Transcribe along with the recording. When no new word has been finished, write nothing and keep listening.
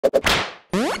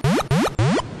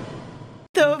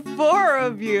The four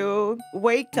of you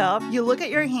wake up, you look at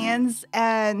your hands,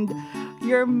 and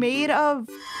you're made of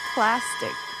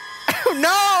plastic.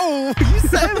 No! You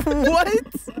said what?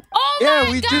 Oh Yeah,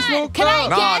 my we God. just woke Can up. I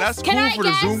Nah, guess? that's Can cool I for the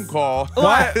guess? Zoom call.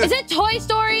 What? Is it Toy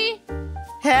Story?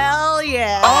 Hell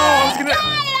yeah. Oh, I was gonna.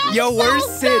 God, Yo, I'm where's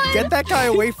so Sid? good. Get that guy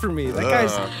away from me. That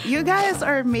guy's. You guys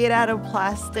are made out of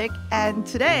plastic, and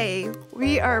today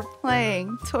we are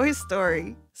playing Toy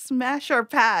Story Smash or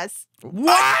Pass.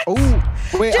 What? Oh,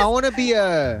 wait! I want to be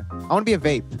a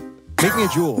vape. Make me a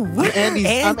jewel.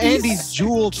 I'm Andy's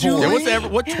jewel toy. Yeah,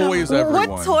 what toy is everyone?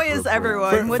 What toy is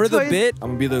everyone? What For the toy is- bit, I'm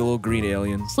gonna be the little green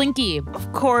alien. Slinky.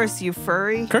 Of course, you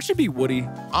furry. Kurt should be Woody.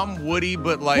 I'm Woody,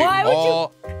 but like Why would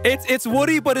all It's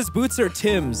Woody, but his boots are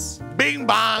Tim's. bing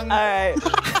bong. All right.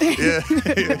 Yeah.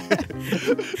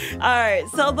 All right.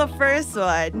 So the first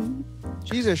one.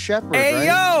 She's a shepherd, Hey,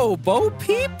 right? yo, Bo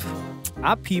Peep.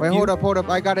 I peep Wait, you. hold up.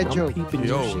 I got a I'm joke. peeping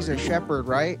Yo. you. She's a shepherd,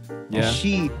 right? Yeah.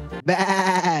 She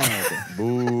bad.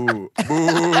 Boo.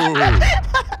 Boo.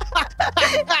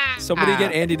 Somebody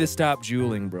get Andy to stop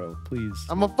juuling, bro. Please.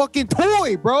 I'm a fucking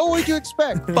toy, bro. What'd you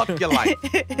expect? Fuck your life.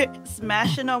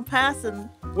 Smashing or passing.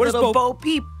 What is Little Bo- Bo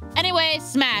Peep. Anyway,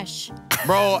 Smash.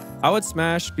 Bro, I would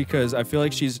smash because I feel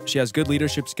like she has good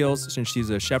leadership skills since she's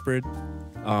a shepherd,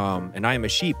 and I am a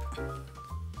sheep.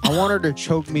 I want her to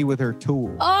choke me with her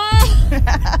tool. Oh,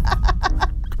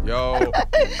 yo. All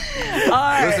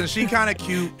right. Listen, she kind of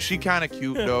cute. She kind of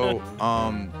cute though.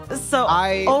 So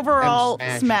I overall,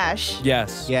 am smash.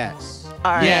 Yes. Yes.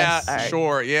 All right. yeah, All right.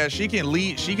 sure. Yeah, she can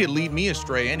lead. She could lead me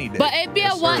astray any day. but it'd be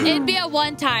Yes, a one. sir. It'd be a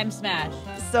one-time Smash.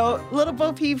 So little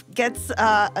Bo Peep gets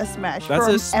a smash That's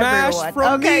from a smash everyone.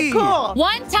 from okay, me. cool.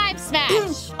 One-time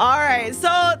Smash. All right.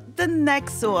 So the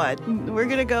next one, we're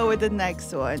gonna go with the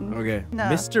next one. Okay. No.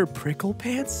 Mr. Prickle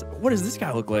Pants? What does this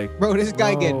guy look like? Bro, this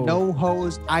guy get Whoa. no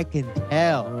hose. I can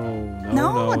tell.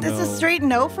 No, that's a straight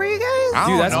no for you guys. I Dude,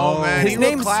 don't that's- know, man. his He look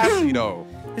name's- classy though.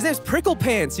 His name's Prickle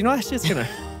Pants. You know that shit's gonna.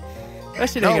 That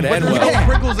shit No, ain't but gonna end there's well. no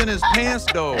prickles in his pants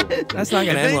though. That's not If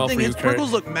gonna end well anything, for you, his Kurt.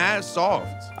 prickles look mad soft.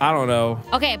 I don't know.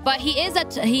 Okay, but he is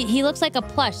he looks like a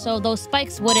plush, so those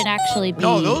spikes wouldn't actually be.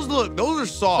 No, those are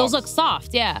soft. Those look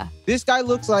soft. Yeah. This guy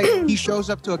looks like he shows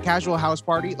up to a casual house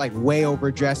party, like way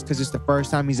overdressed because it's the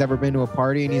first time he's ever been to a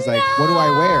party, and he's like, "What do I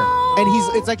wear?"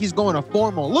 And it's like he's going to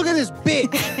formal. Look at this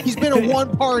bitch. He's been to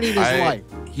one party in his life.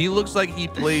 He looks like he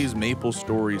plays Maple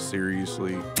Story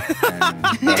seriously. And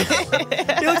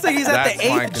He looks like he's at That's the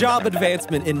my 8th job concern.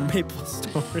 advancement in Maple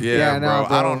Story. yeah, Yeah, no, bro. I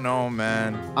bro. don't know,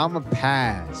 man. I'm a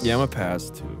pass. Yeah, I'm a pass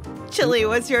too. Chili,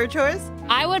 what's your choice?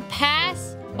 I would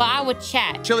pass, but I would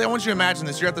chat. Chili, I want you to imagine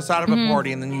this. You're at the side of a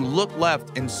party, and then you look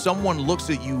left, and someone looks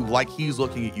at you like he's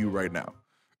looking at you right now.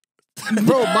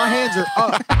 Bro, my hands are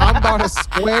up. I'm about to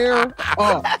square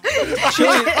up.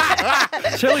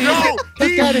 Chili, No,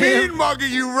 he's at him. mean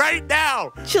mugging you right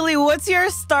now. Chili, what's your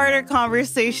starter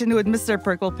conversation with Mr.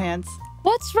 Prickle Pants?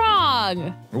 What's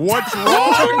wrong? What's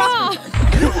What's wrong?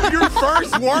 wrong? Your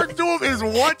first word to him is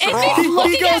what's If wrong. he's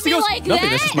looking at me like nothing. that.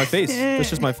 That's just my face. That's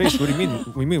just my face. What do you mean?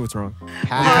 What do you mean? What's wrong?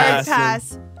 Pass.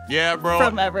 Pass Yeah, bro.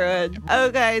 from everyone.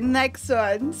 Okay, next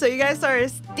one. So you guys are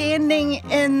standing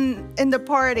in the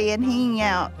party and hanging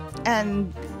out,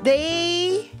 and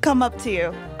they come up to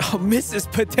you. Oh, Mrs.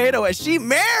 Potato, is she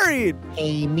married?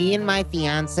 Hey, me and my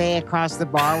fiance across the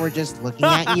bar were just looking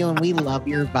at you, and we love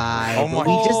your vibe. Oh my-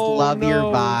 we just Oh, love your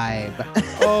no.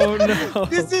 vibe. Oh no.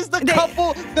 This is the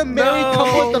couple, the married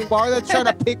couple at the bar that's trying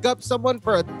to pick up someone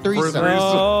for a threesome.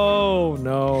 No,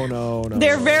 no.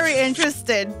 They're very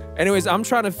interested. Anyways, I'm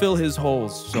trying to fill his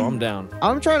holes, so I'm down.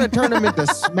 I'm trying to turn him into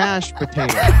smashed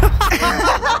potato.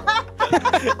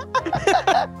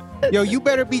 Yo, you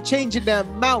better be changing that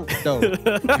mouth, though.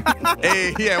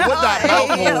 Hey, yeah, what that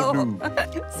Hey,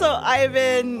 mouth do? So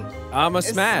Ivan, I'm a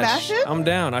smash. smash it? I'm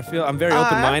down. I'm very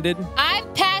open-minded.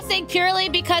 I'm passing purely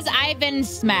because I've been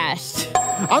smashed.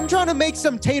 I'm trying to make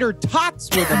some tater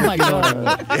tots with him. my if you know what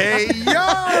I mean. Hey,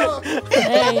 yo!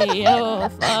 Hey, oh,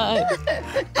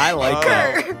 fuck. I like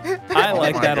that. I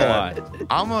like my that a God.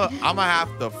 lot. I'ma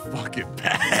have to fucking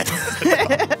pass.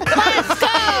 Let's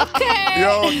go, Kurt.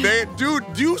 Yo,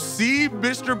 dude, do you see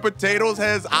Mr. Potatoes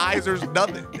has eyes? There's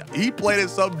nothing. He played it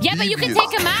some. Yeah, but you can devious-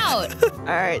 take him out. all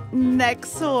right,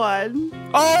 next one.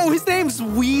 Oh, his name's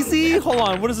Wheezy. Hold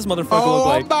on. What does this motherfucker look Oh, I'm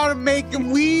like? about to make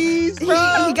him wheeze, He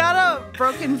bro. got a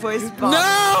broken voice box.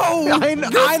 No! I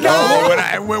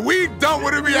No, know. when we done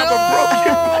with him, we have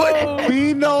a broken foot.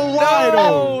 We know why,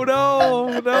 though.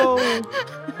 No.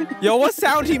 Yo, what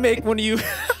sound he make when you?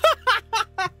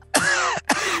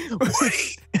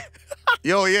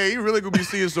 Yo, yeah, he really gonna be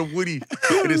seeing some Woody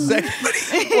in a second.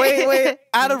 Wait.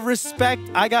 Out of respect,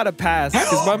 I gotta pass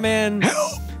because my man,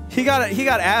 he got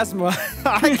asthma.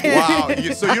 I can't.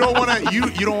 Wow. So you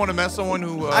don't wanna mess someone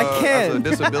who I can't. has a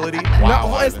disability? Wow.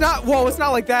 No, it's not. Well, it's not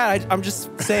like that. I'm just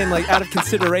saying, like, out of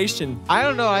consideration. I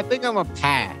don't know. I think I'm a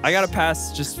pass. I gotta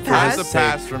pass just for That's his a sake.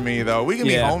 pass for me though. We can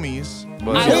be homies.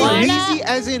 But I Wait, wanna- Wheezy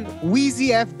as in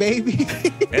Wheezy F baby.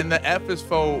 and the F is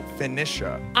for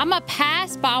Phoenicia. I'm a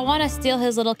pass, but I want to steal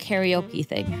his little karaoke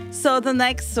thing. So the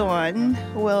next one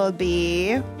will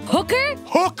be Hooker?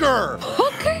 Hooker.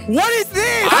 Hooker? What is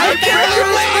this?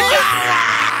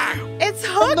 it's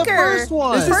From Hooker. the first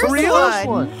one. The This is first real?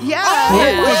 one. Yeah.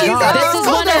 Yeah. my She's God. a This is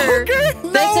one of Hooker.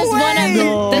 This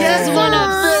is one of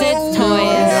Sid's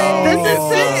toys. This is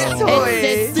Sid's toy.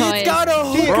 It's Sid's toys. He's got a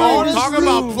Dude, hook. Bro, honestly- talk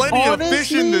about plenty of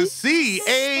fish in the honestly, sea.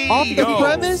 Hey, Off the yo.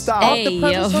 premise, Hey,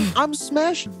 I'm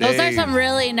smashing. Those are Hey. some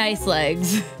really nice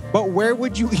legs. But where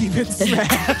would you even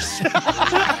smash?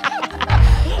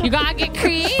 You gotta get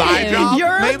creative. Side job,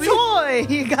 You're maybe? a toy.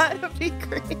 You gotta be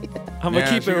creative. I'm gonna Yeah,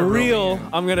 keep she it a real real. man.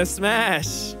 I'm gonna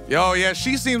smash. Yo, yeah,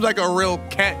 she seems like a real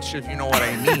catch, if you know what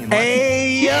I mean. Like,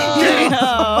 Hey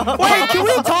yo! Wait, can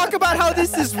we talk about how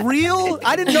this is real?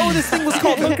 I didn't know this thing was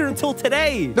called Hooker until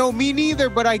today. No, me neither,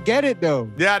 but I get it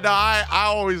though. yeah, no, I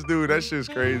always do. That shit's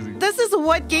crazy. This is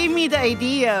what gave me the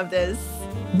idea of this.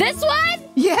 This one?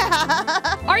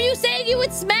 Yeah. Are you saying you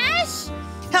would smash?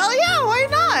 Hell yeah, why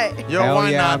not? Yo, Hell why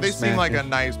yeah, not? I'm They seem like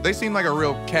smashing. they seem like a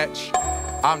real catch.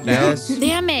 I'm down. Yes.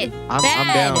 Damn it. I'm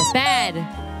bad, down.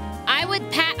 bad. I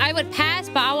would pass,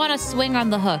 but I want to swing on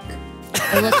the hook.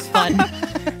 It looks fun.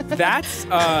 That's you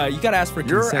gotta ask for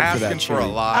You're consent for that. asking for a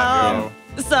Chili. lot, yo.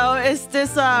 So is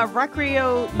this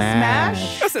Recreyo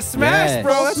smash? That's a smash, Yes.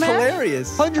 bro. That's Smash?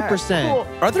 hilarious. 100%. Cool.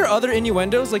 Are there other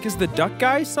innuendos? Like, is the duck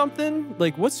guy something?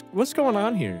 Like, what's going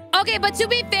on here? Okay, but to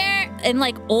be fair, in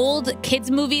like old kids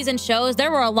movies and shows,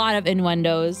 there were a lot of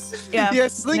innuendos. Yeah. Yeah, there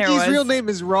Slinky's was. real name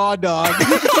is Raw Dog.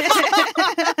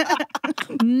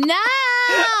 No!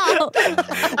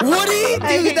 Woody, I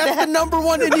hate dude, that's that. the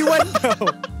 #1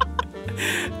 innuendo.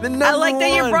 The number I like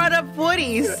that you one. brought up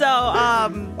Woody, so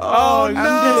Oh I'm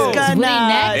no! just Woody gonna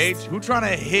next? H, who trying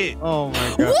to hit? Oh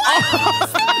my god.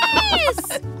 What is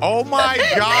this? Oh my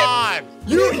God!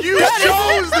 You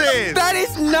chose this. That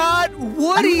is not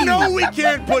Woody. You know we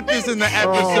can't put this in the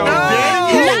episode. No.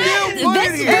 Danny. You Not still put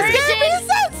it this here. version.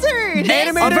 censored. This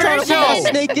Animator, I'm trying to put a version.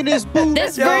 snake in his boot.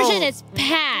 This Yo. version is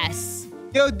pass.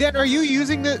 Yo, Den, are you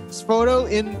using this photo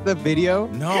in the video?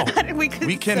 No, we could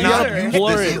we cannot censor use it.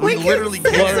 Blur this. it. We We literally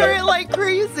can can't. censor it like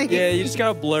crazy. Yeah, you just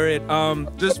gotta blur it.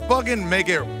 Just fucking make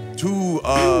it two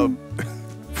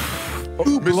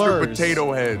Mr. blurs.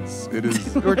 Potato Heads. It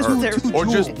is, Or two or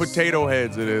just jewels. potato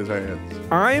heads. It is heads.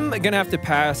 I'm gonna have to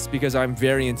pass because I'm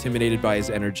very intimidated by his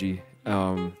energy,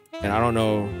 and I don't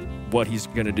know what he's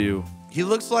gonna do. He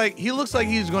looks like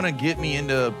he's gonna get me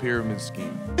into a pyramid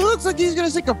scheme. It looks like he's gonna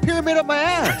stick a pyramid up my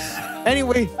ass.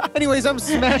 Anyways, I'm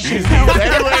smashing.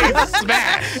 Anyway,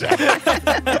 smash.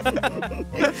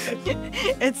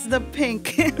 It's the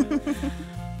pink.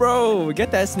 Bro,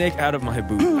 get that snake out of my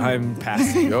boot. I'm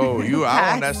passing. Yo, I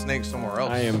want that snake somewhere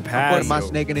else. I am Putting passing. my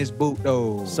snake in his boot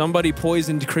though. Somebody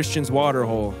poisoned Christian's water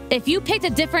hole. If you picked a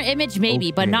different image,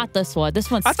 maybe, but Okay. not this one. This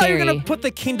one's I thought you scary. were gonna put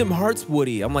the Kingdom Hearts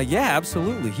Woody. I'm like, yeah,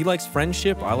 absolutely. He likes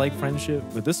friendship. I like friendship,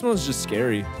 but this one's just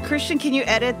scary. Christian, can you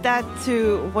edit that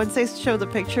to once I show the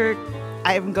picture,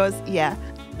 Ivan goes, yeah.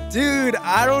 Dude,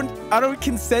 I don't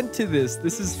consent to this.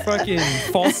 This is fucking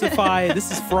falsified. This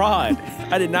is fraud.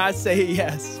 I did not say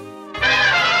yes.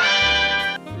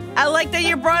 I like that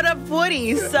you brought up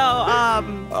Woody, so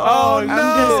Oh, I'm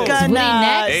no. just Is Woody gonna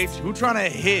next? H, who trying to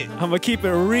hit? I'm gonna keep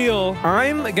it real.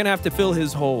 I'm gonna have to fill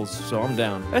his holes, so I'm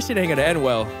down. That shit ain't gonna end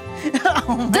well. Delete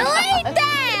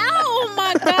that! Oh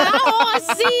my god, I want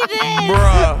to see this!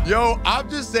 Bruh. Yo, I'm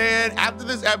just saying, after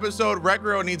this episode,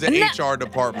 Recreyo needs an HR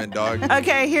department, dog.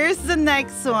 Okay, here's the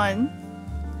next one.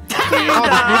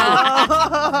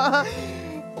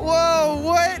 Whoa,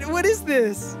 what is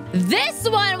this? This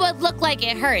one would look like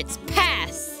it hurts.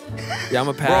 Pass. Yeah, I'm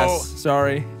a pass. Bro.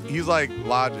 Sorry. He's like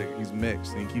Logic. He's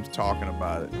mixed, and he keeps talking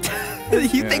about it.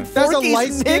 You Yeah. think That's a Forky's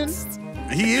light skin? mixed?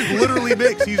 He is literally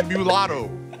mixed. He's mulatto.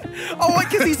 Oh,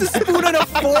 because he's a spoon and a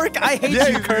fork? I hate Yeah,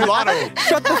 you, he's Kurt. mulatto.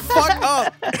 Shut the fuck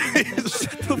up.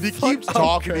 He keeps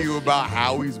talking to you about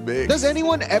how he's mixed. Does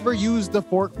anyone ever use the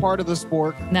fork part of the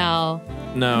spork? No.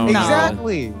 No.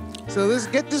 Exactly. So let's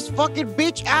get this fucking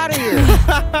bitch out of here.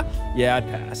 Yeah, I'd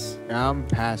pass. I'm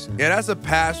passing. Yeah, that's a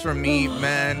pass from me,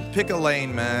 man. Pick a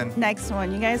lane, man. Next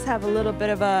one. You guys have a little bit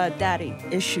of daddy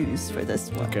issues for this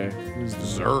one. Okay.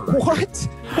 Zerg. What?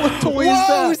 What toy is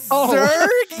Whoa, that? Oh. Zerg?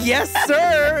 Yes,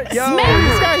 sir. Yo,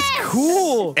 this guy's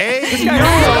cool. Hey, This yo, guy's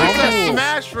that's so a cool.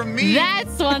 smash from me.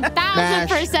 That's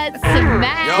 1000% Yo,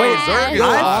 smash. Zerg is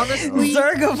Honestly,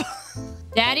 Zerg.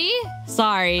 Daddy?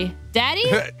 Sorry. Daddy?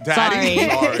 Daddy? Sorry.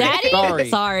 Sorry. Daddy? Sorry.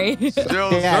 Sorry. Yo,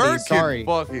 Daddy, Zerg sorry. can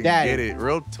fucking Daddy. get it.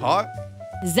 Real talk.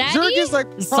 Zaddy? Zerg is like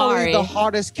probably Sorry. the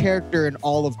hottest character in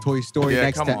all of Toy Story Yeah,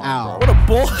 next come to on, Al. What a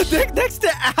bull. Next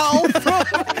to Al, bro.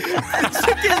 the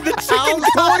chicken Al's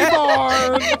Toy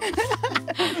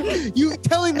Barn. You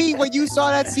telling me when you saw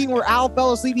that scene where Al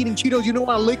fell asleep eating Cheetos, you don't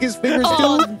want to lick his fingers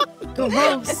Oh, too?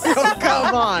 gross. Oh,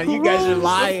 come on, you guys are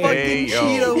lying. Hey,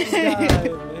 yo.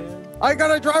 I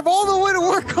gotta drive all the way to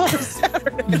work on a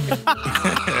Saturday.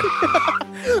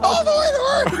 All the way to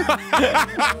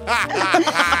work.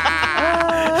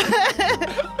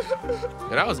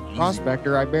 Yeah, that was easy.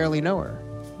 Prospector, I barely know her.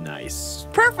 Nice.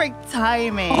 Perfect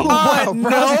timing. Oh,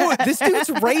 No, this dude's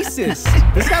racist.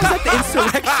 This guy was at the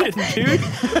insurrection, dude.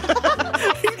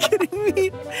 Are you kidding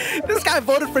me? This guy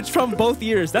voted for Trump both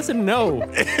years. That's a no.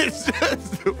 It's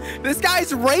just, This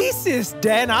guy's racist,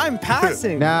 Dan. I'm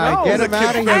passing. Nah, No. get him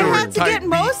out of I here. had to Type get beat.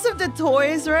 most of the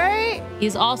toys, right?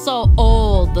 He's also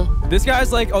old. This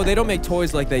guy's like, oh, they don't make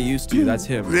toys like they used to. That's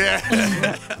him.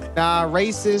 yeah. Nah,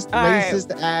 racist, All right.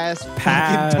 racist ass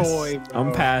Pass. fucking toy.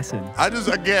 I'm passing. I just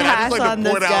like Pass to on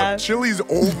this point guy. out Chili's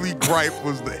only gripe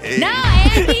was the age. No,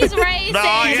 and he's racist. No,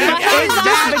 yeah, but It's he's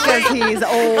just also- because he's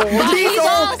old. but he's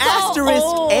also asterisk,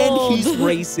 old. and he's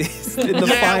racist in the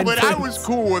Yeah, fine but I print. was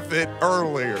cool with it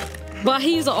earlier. But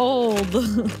he's old.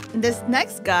 This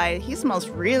next guy, he smells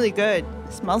really good.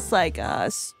 Smells like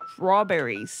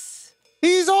strawberries.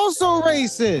 He's also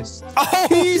racist. Oh,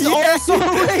 He's also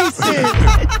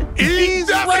racist. He's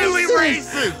definitely racist.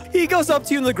 racist. He goes up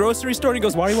to you in the grocery store and he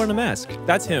goes, why are you wearing a mask?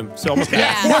 That's him. So I'm a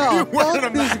pass. Yeah. No, wearing a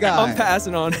fuck this mask? guy. I'm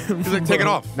passing on him. He's like, take it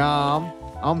off. Nah,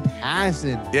 I'm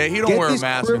passing. Yeah, he don't Get wear a this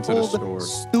mask into the crippled, store.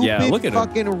 Stupid Yeah, look at him.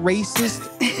 fucking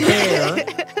racist hair.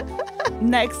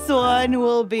 Next one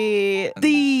will be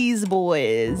these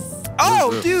boys.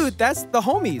 Oh, dude, that's the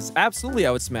homies. Absolutely,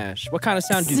 I would smash. What kind of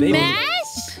sound do they make?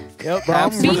 Smash? Yep, Bro, I'm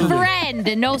absolutely.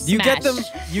 Befriend, no smash. You get them.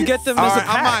 You get them All as a right,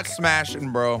 I'm not pack.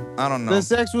 smashing, bro. I don't know. The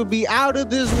sex would be out of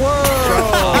this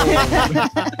world.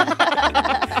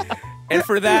 And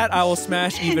for that, I will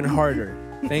smash even harder.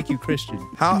 Thank you, Christian.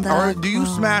 Do you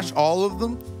smash all of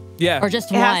them? Yeah, Or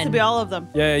just It one. has to be all of them.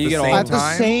 yeah, you the get all same of At them. the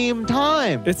time? same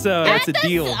time. It's a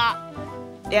deal.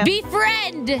 Yeah.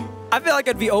 Befriend. I feel like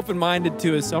I'd be open-minded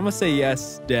to it, so I'm gonna say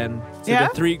yes, Den. To Yeah?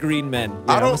 the 3 green men. Yeah, I I'm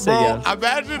gonna don't, say bro. yes.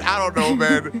 Imagine, I don't know,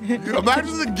 man.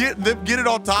 Imagine them get it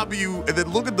on top of you, and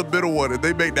then look at the middle one, and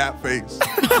they make that face.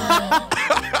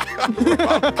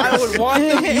 I would want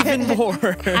them even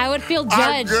more. I would feel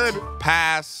I'm judged. good.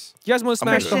 Pass. You guys want to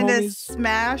smash the Christian is homies?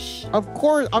 smash. Of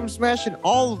course, I'm smashing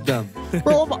all of them.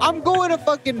 Bro, I'm going to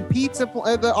fucking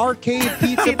the arcade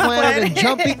pizza planet and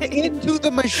jumping into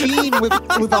the machine with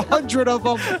 100 of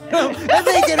them, and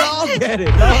they can all get it.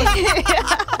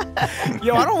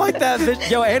 Yo, I don't like that.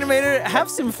 Yo, Animator, have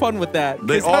some fun with that.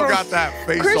 They 'Cause I all don't- got that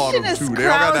face on Christian them, is too. They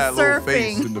all got that little crowd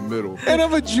face surfing. in the middle. And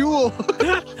I'm a jewel.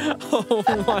 Oh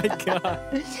my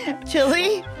god.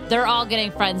 Chili. They're all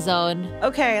getting friend zoned.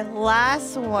 Okay,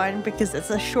 last one because it's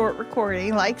a short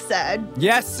recording, like said.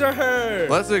 Yes, sir.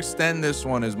 Let's extend this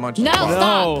one as much No, as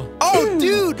possible. No. Oh,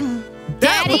 dude.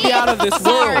 That Daddy, would be out of this world.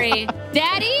 sorry.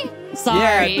 Daddy,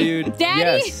 sorry. dude.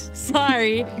 Daddy, Yes.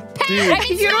 sorry. Pat, Dude. I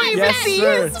mean, You don't even Yes, see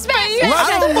sir. his face.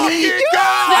 I don't need,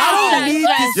 I don't need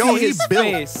to Yo, see he's his built.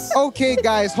 face. Okay,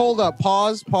 guys, hold up.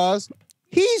 Pause.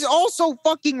 He's also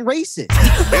fucking racist.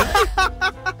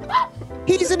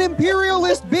 He's an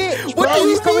imperialist bitch, What bro. do you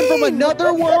He's coming from mean?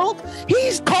 another world.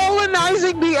 He's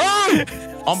colonizing the earth.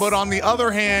 But on the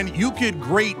other hand, you could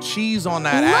grate cheese on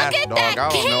that Look ass, at dog. that I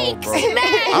don't know, cake bro.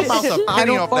 smash. I'm about to I penny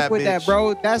don't off fuck that with bitch. that,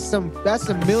 bro. That's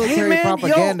some military Hey, man,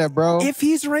 propaganda, yo, bro. If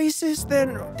he's racist,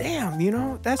 then damn,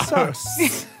 that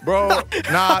sucks. Bro,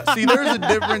 nah, see, there's a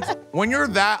difference. When you're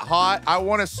that hot, I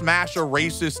want to smash a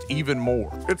racist even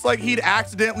more. It's like he'd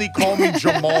accidentally call me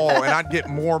Jamal, and I'd get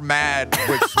more mad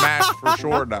with smash for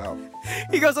sure now.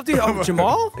 He goes up to you, oh,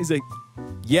 Jamal? He's like,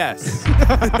 yes.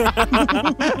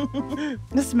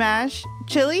 The smash.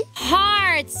 Chili.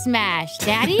 Hard smash.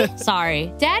 Daddy,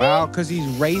 sorry. Daddy, Wow, because he's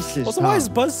racist. Also, why huh? is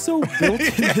Buzz so built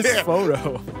in this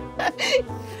photo?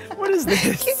 What is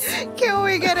this? Can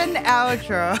we get an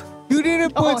outro? You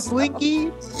didn't put Oh, no.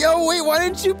 Slinky? Yo, wait, why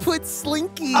didn't you put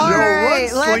Slinky? All Yo, right,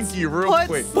 run let's Slinky real put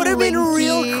quick. Put him in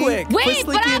real Slinky. quick. Put Wait,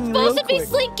 but Slinky I'm in supposed real to be quick.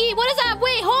 Slinky. What is that?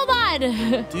 Wait, hold on.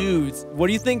 Dudes, what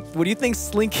do you think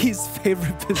Slinky's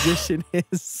favorite position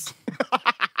is?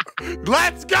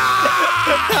 Let's go!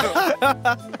 Are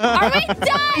we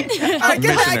done? I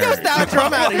guess the outro.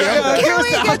 I'm out of here. Can we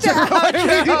get the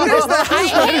outro? I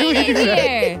hate it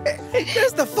here.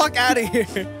 Get the fuck out of here.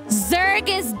 Zerg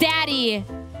is daddy.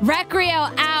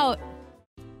 Recreyo out.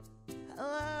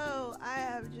 Hello, I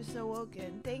have just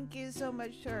awoken. Thank you so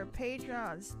much to our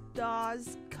patrons,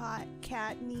 Dawes,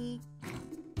 Katney,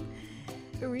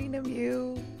 Arena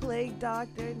Mew, Plague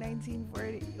Doctor,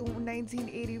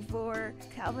 1984,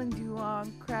 Calvin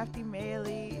Duong, Crafty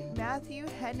Melee, Matthew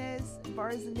Hennis,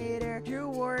 Barzinator, Drew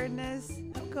Warrenus.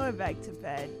 I'm going back to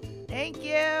bed. Thank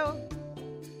you.